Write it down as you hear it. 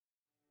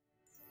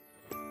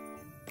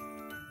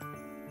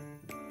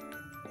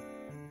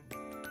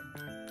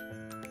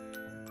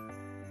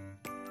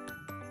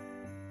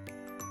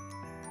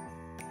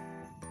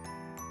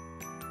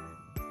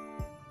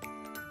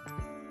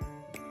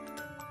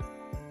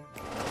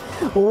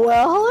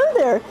Well, hello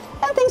there,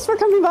 and thanks for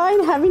coming by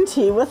and having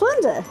tea with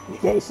Linda. In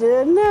case you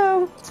didn't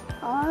know,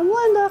 I'm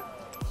Linda.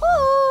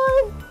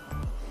 Hi!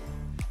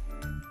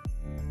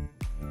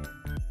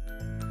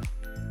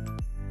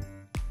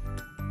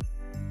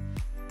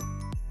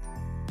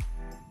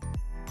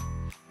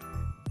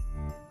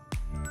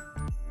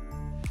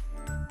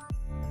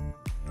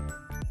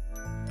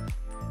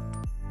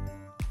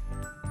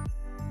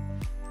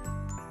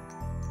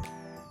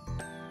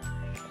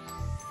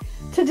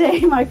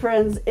 Today, my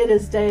friends, it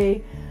is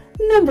day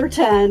number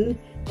 10.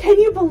 Can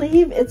you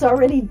believe it's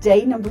already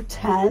day number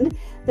 10?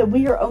 That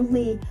we are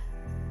only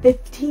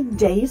 15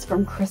 days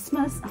from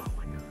Christmas? Oh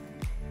my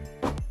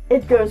God.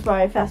 It goes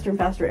by faster and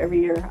faster every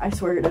year. I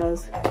swear it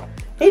does.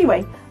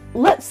 Anyway,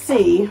 let's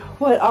see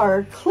what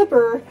our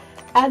Clipper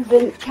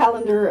Advent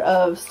calendar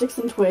of sticks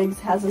and twigs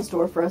has in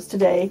store for us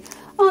today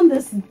on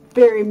this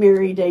very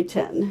merry day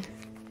 10.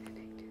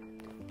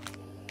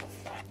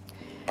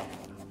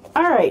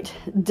 All right,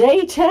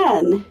 day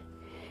 10.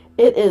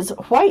 It is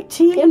white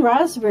tea and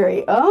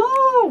raspberry.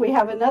 Oh, we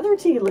have another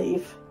tea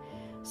leaf.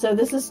 So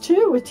this is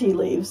 2 with tea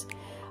leaves.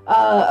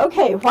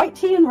 Okay, white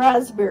tea and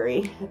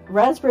raspberry.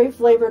 Raspberry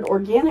flavored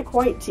organic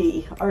white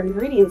tea. Our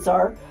ingredients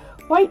are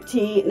white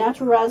tea,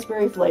 natural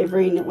raspberry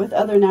flavoring with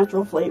other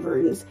natural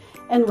flavorings,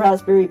 and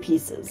raspberry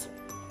pieces.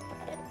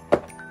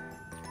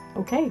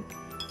 Okay.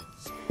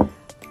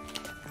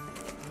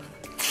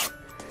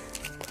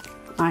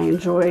 I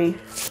enjoy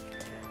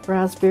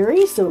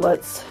raspberry, so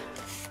let's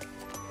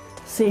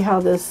see how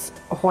this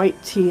white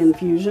tea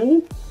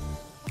infusion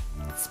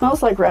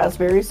smells like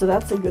raspberry, so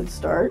that's a good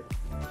start.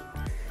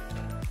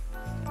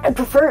 I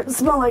prefer it to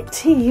smell like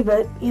tea,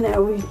 but you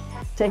know, we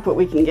take what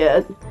we can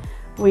get.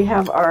 We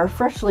have our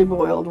freshly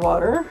boiled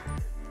water.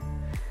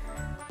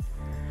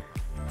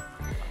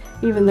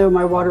 Even though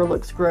my water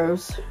looks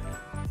gross,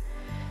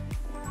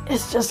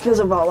 it's just because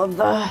of all of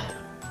the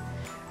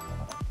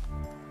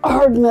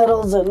hard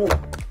metals and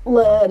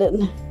lead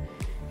and,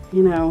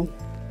 you know,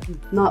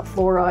 not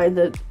fluoride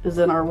that is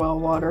in our well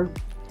water.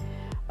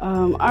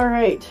 All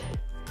right,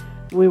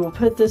 we will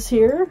put this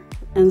here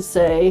and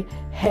say,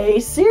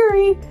 hey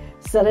Siri,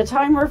 set a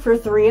timer for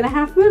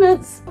 3.5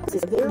 minutes.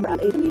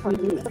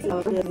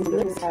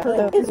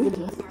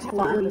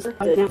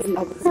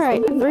 All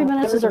right, 3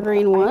 minutes is our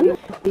green one.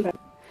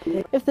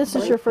 If this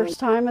is your first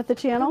time at the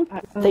channel,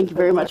 thank you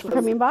very much for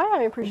coming by.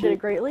 I appreciate it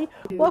greatly.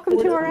 Welcome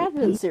to our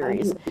Advent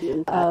series.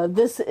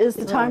 This is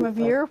the time of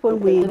year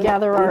when we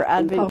gather our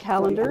Advent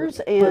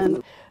calendars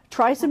and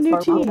try some new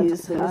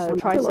teas,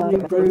 try some new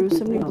brews,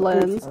 some new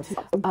blends,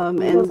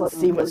 and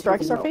see what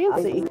strikes our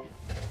fancy.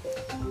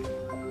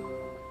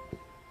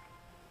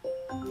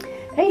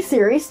 Hey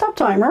Siri, stop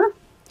timer.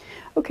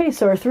 Okay,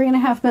 so our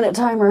 3.5 minute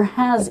timer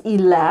has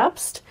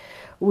elapsed.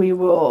 We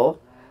will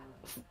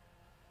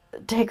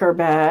take our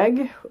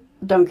bag,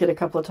 dunk it a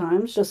couple of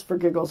times just for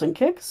giggles and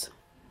kicks,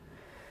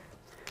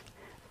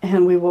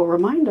 and we will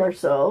remind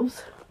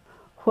ourselves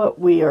what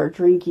we are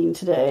drinking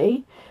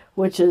today,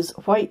 which is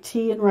white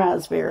tea and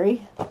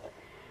raspberry.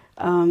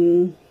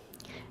 It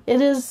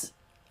is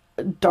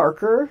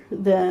darker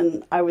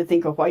than I would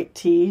think a white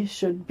tea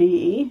should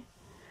be,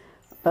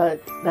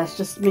 but that's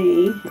just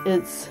me.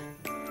 It's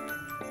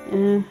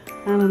I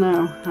don't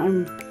know.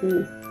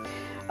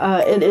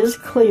 It is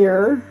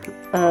clear.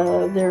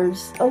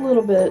 There's a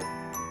little bit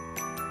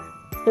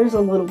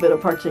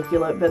of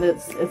particulate, but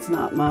it's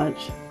not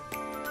much.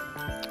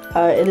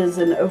 It is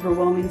an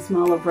overwhelming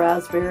smell of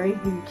raspberry.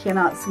 You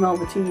cannot smell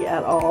the tea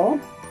at all.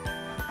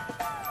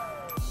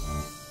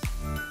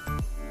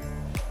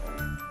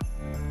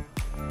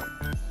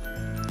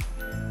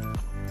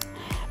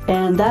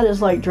 And that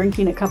is like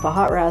drinking a cup of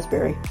hot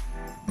raspberry.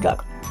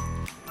 Guck.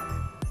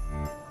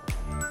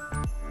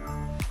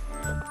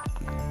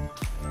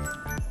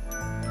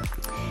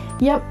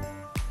 Yep.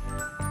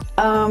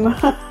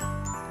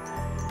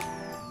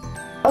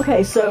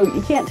 Okay, so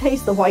you can't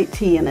taste the white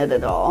tea in it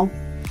at all.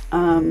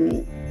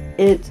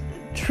 It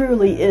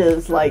truly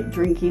is like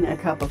drinking a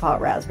cup of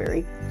hot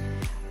raspberry.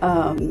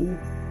 I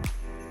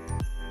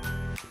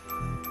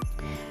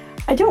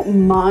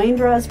don't mind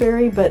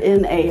raspberry, but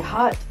in a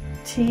hot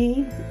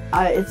tea,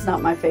 it's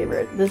not my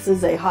favorite. This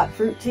is a hot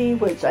fruit tea,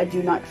 which I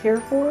do not care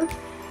for.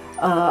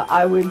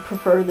 I would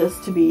prefer this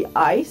to be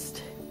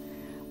iced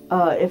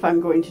if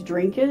I'm going to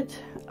drink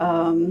it.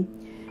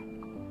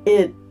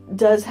 It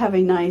does have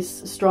a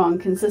nice strong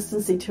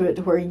consistency to it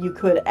to where you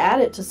could add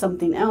it to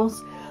something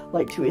else,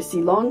 like to a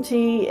Ceylon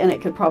tea, and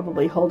it could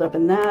probably hold up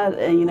in that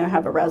and, you know,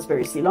 have a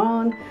raspberry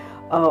Ceylon,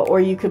 or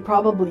you could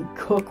probably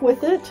cook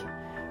with it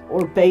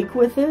or bake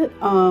with it.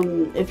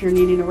 If you're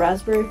needing a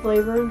raspberry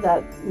flavor,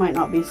 that might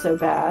not be so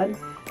bad.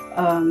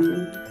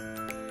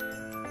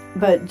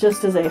 But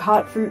just as a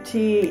hot fruit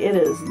tea, it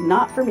is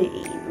not for me.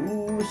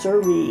 Ooh,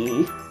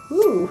 sorry.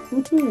 Ooh.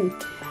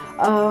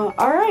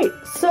 Alright,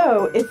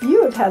 so if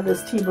you have had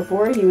this tea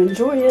before and you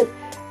enjoy it,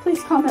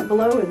 please comment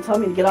below and tell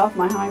me to get off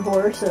my high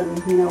horse and,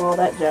 you know, all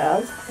that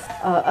jazz.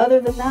 Other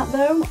than that,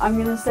 though, I'm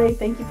going to say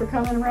thank you for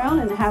coming around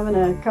and having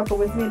a cuppa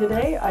with me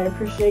today. I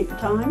appreciate your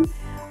time.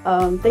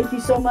 Thank you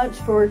so much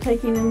for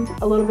taking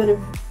a little bit of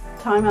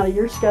time out of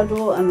your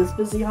schedule and this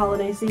busy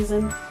holiday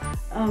season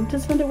to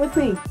spend it with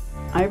me.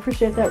 I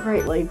appreciate that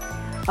greatly.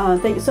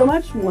 Thank you so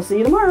much. We'll see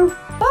you tomorrow.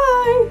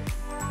 Bye!